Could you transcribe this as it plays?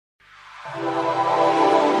Hello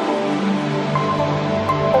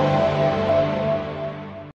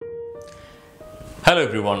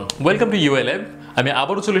everyone, welcome to ULab. আমি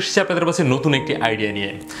আবারও চলে এসেছি আপনাদের কাছে নতুন একটি আইডিয়া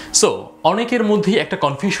নিয়ে। সো অনেকের মধ্যেই একটা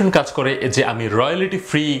কনফিউশন কাজ করে যে আমি রয়্যালিটি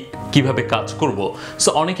ফ্রি কিভাবে কাজ করব। সো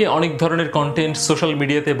অনেকে অনেক ধরনের কন্টেন্ট সোশ্যাল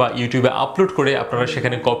মিডিয়াতে বা ইউটিউবে আপলোড করে আপনারা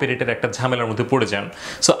সেখানে কপিরাইটের একটা ঝামেলার মধ্যে পড়ে যান।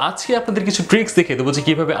 সো আজকে আপনাদের কিছু ট্রিক্স দেখিয়ে দেবো যে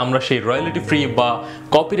কিভাবে আমরা সেই রয়্যালিটি ফ্রি বা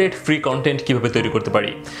কপিরাইট ফ্রি কন্টেন্ট কিভাবে তৈরি করতে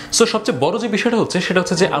পারি। সো সবচেয়ে বড় যে বিষয়টা হচ্ছে সেটা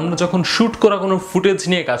হচ্ছে যে আমরা যখন শ্যুট করা কোনো ফুটেজ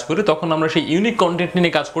নিয়ে কাজ করি তখন আমরা সেই ইউনিক কন্টেন্ট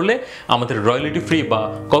নিয়ে কাজ করলে আমাদের রয়্যালিটি ফ্রি বা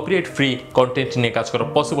কপিরাইট ফ্রি কন্টেন্ট নিয়ে কাজ করা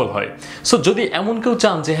পসিবল হয়। সো যদি এমন কেউ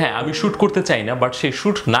চান যে হ্যাঁ আমি শ্যুট করতে চাই না, বাট সেই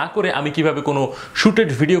শ্যুট না করে আমি কিভাবে কোনো শ্যুটেড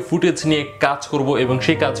ভিডিও ফুটেজ নিয়ে কাজ করব এবং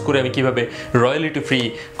সেই কাজ করে আমি কিভাবে রয়্যালিটি ফ্রি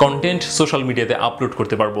কন্টেন্ট সোশ্যাল মিডিয়াতে আপলোড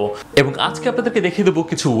করতে পারবো, এবং আজকে আপনাদেরকে দেখিয়ে দেবো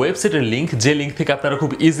কিছু ওয়েবসাইটের লিঙ্ক, যে লিঙ্ক থেকে আপনারা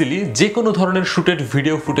খুব ইজিলি যে কোনো ধরনের শ্যুটেড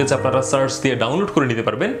ভিডিও ফুটেজ আপনারা সার্চ দিয়ে ডাউনলোড করে নিতে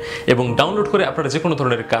পারবেন এবং ডাউনলোড করে আপনারা যে কোনো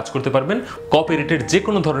ধরনের কাজ করতে পারবেন কপিরাইটের যে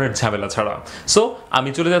কোনো ধরনের ঝামেলা ছাড়া। সো আমি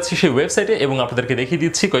চলে যাচ্ছি সেই ওয়েবসাইটে এবং আপনাদেরকে দেখিয়ে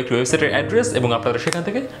দিচ্ছি কয়েকটি ওয়েবসাইটের অ্যাড্রেস এবং আপনারা সেখান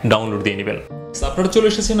থেকে ডাউনলোড দিয়ে নেবেন। আপনারা চলে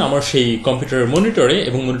এসেছেন আমার সেই কম্পিউটারের মনিটরে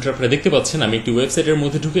এবং মনিটর আপনারা দেখতে পাচ্ছেন আমি একটি ওয়েবসাইটের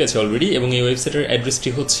মধ্যে ঢুকে আছি অলরেডি, এবং এই ওয়েবসাইটের অ্যাড্রেসটি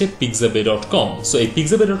হচ্ছে pixabay.com। সো এই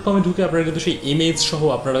pixabay.com এ ঢুকে আপনারা কিন্তু সেই ইমেজ সহ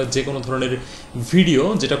আপনারা যে কোনো ধরনের ভিডিও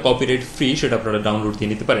যেটা কপিরাইট ফ্রি সেটা আপনারা ডাউনলোড দিয়ে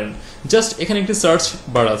নিতে পারেন। জাস্ট এখানে একটি সার্চ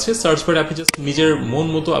বার আছে, সার্চ বারে আপনি জাস্ট নিজের মন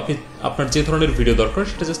মতো আপনি আপনার যে ধরনের ভিডিও দরকার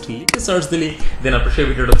সেটা জাস্ট লিখে সার্চ দিলেই দেন আপনার সেই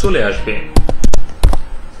ভিডিওটা চলে আসবে।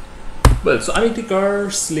 সো আমি একটি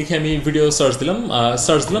কার্স লিখে আমি ভিডিও সার্চ দিলাম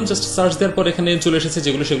জাস্ট সার্চ দেওয়ার পর এখানে চলে এসেছে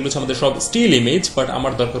সেগুলো হচ্ছে আমাদের সব স্টিল ইমেজ, বাট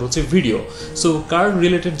আমার দরকার হচ্ছে ভিডিও। সো কার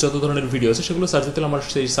রিলেটেড যত ধরনের ভিডিও আছে সেগুলো সার্চ দিতে আমার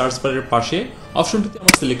সেই সার্চ বারের পাশে অপশনটিতে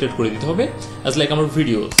আমার সিলেক্টেড করে দিতে হবে অ্যাজ লাইক আমার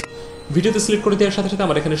ভিডিওতে সিলেক্ট করে দেওয়ার সাথে সাথে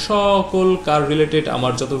আমার এখানে সকল কার রিলেটেড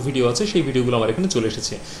আমার যত ভিডিও আছে সেই ভিডিওগুলো আমার এখানে চলে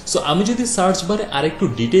এসেছে। সো আমি যদি সার্চ বারে আরেকটু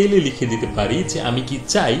ডিটেইলে লিখে দিতে পারি যে আমি কি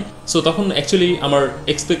চাই, সো তখন অ্যাকচুয়ালি আমার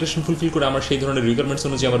এক্সপেকটেশন ফুলফিল করে আমার সেই ধরনের রিকোয়ারমেন্টস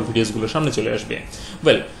অনুযায়ী আমার ভিডিওসগুলো সামনে চলে আসবে।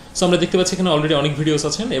 সো আমরা দেখতে পাচ্ছি এখানে অলরেডি অনেক ভিডিওস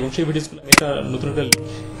আছেন এবং সেই ভিডিওসগুলো আমি একটা নতুন একটা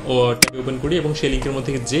ট্যাব ওপেন করি এবং সেই লিঙ্কের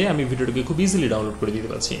মধ্যে যে আমি ভিডিওটাকে খুব ইজিলি ডাউনলোড করে দিতে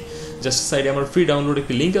পারছি। জাস্ট সাইডে আমার ফ্রি ডাউনলোড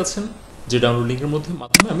একটি লিঙ্ক আছে, যে ডাউনলোড লিঙ্কের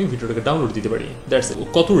মাধ্যমে আমি ভিডিওটাকে ডাউনলোড দিতে পারি। That's it.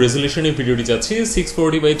 কত রেজলিউশনে ভিডিওটি যাচ্ছে,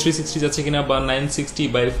 640x360 যাচ্ছে কিনা, বা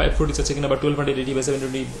 960x540 যাচ্ছে কিনা, বা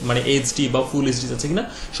 1280x720 মানে এইচডি বা ফুল এইচডি যাচ্ছে কিনা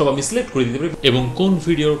সব আমি সিলেক্ট করে দিতে পারি, এবং কোন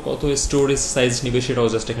ভিডিওর কত স্টোরেজ সাইজ নেবে সেটাও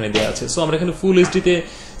জাস্ট এখানে দেওয়া আছে। সো আমরা এখানে ফুল এইচডিতে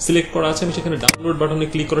সিলেক্ট করা আছে, আমি সেখানে ডাউনলোড বাটনে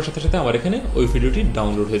ক্লিক করার সাথে সাথে আমার এখানে ওই ভিডিওটি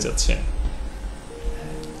ডাউনলোড হয়ে যাচ্ছে।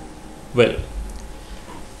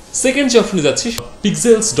 সেকেন্ড যে অপশনে যাচ্ছি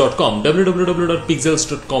pixels.com,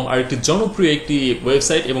 www.pixels.com আরেকটি জনপ্রিয় একটি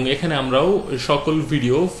ওয়েবসাইট, এবং এখানে আমরাও সকল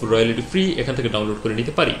ভিডিও রয়্যালিটি ফ্রি এখান থেকে ডাউনলোড করে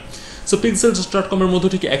নিতে পারি। সো pixels.com এর মধ্যে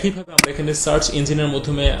ঠিক একইভাবে আমরা এখানে সার্চ ইঞ্জিনের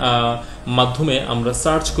মাধ্যমে আমরা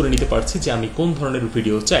সার্চ করে নিতে পারছি যে আমি কোন ধরনের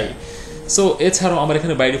ভিডিও চাই। সো এছাড়াও আমার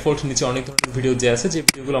এখানে বাই ডিফল্ট নিচে অনেক ধরনের ভিডিও যে আছে, যে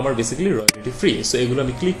ভিডিওগুলো আমার বেসিক্যালি রয়্যালিটি ফ্রি। সো এগুলো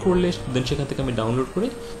আমি ক্লিক করলে দেন সেখান থেকে আমি ডাউনলোড করে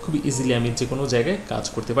খুবই ইজিলি আমি যে কোনো জায়গায় কাজ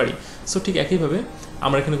করতে পারি। সো ঠিক একইভাবে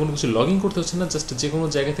আমার এখানে কোনো কিছু লগ ইন করতে হচ্ছে না, জাস্ট যে কোনো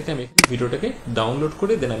জায়গা থেকে আমি এখানে ভিডিওটাকে ডাউনলোড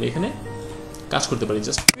করে দেন আমি এখানে কাজ করতে পারি,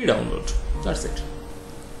 just free download. That's it.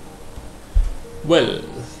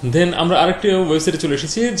 দেন আমরা আরেকটি ওয়েবসাইটে চলে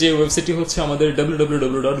এসেছি, যে ওয়েবসাইটটি হচ্ছে আমাদের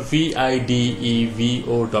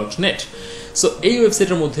www.videvo.net। সো এই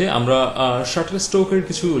ওয়েবসাইটের মধ্যে আমরা শাটারস্টকের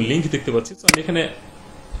কিছু লিঙ্ক দেখতে পাচ্ছি। সো আমি এখানে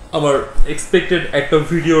আমার এক্সপেক্টেড একটা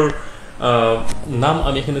ভিডিওর নাম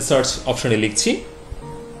আমি এখানে সার্চ অপশনে লিখছি,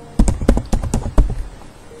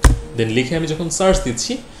 দেন লিখে আমি যখন সার্চ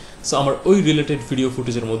দিচ্ছি সো আমার ওই রিলেটেড ভিডিও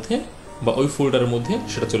ফুটেজের মধ্যে বা ওই ফোল্ডারের মধ্যে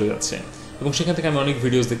সেটা চলে যাচ্ছে, এবং সেখান থেকে আমি অনেক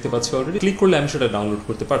ভিডিওস দেখতে পাচ্ছি অলরেডি। ক্লিক করলে আমি সেটা ডাউনলোড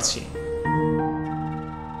করতে পারছি।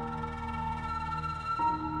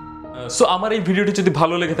 সো আমার এই ভিডিওটি যদি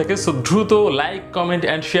ভালো লেগে থাকে সো দ্রুত লাইক, কমেন্ট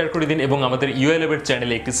অ্যান্ড শেয়ার করে দিন, এবং আমাদের ULab এর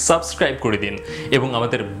চ্যানেলে একটি সাবস্ক্রাইব করে দিন, এবং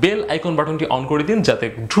আমাদের বেল আইকন বাটনটি অন করে দিন যাতে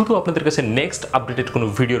দ্রুত আপনাদের কাছে নেক্সট আপডেটেড কোনো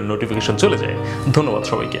ভিডিওর নোটিফিকেশন চলে যায়। ধন্যবাদ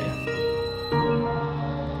সবাইকে।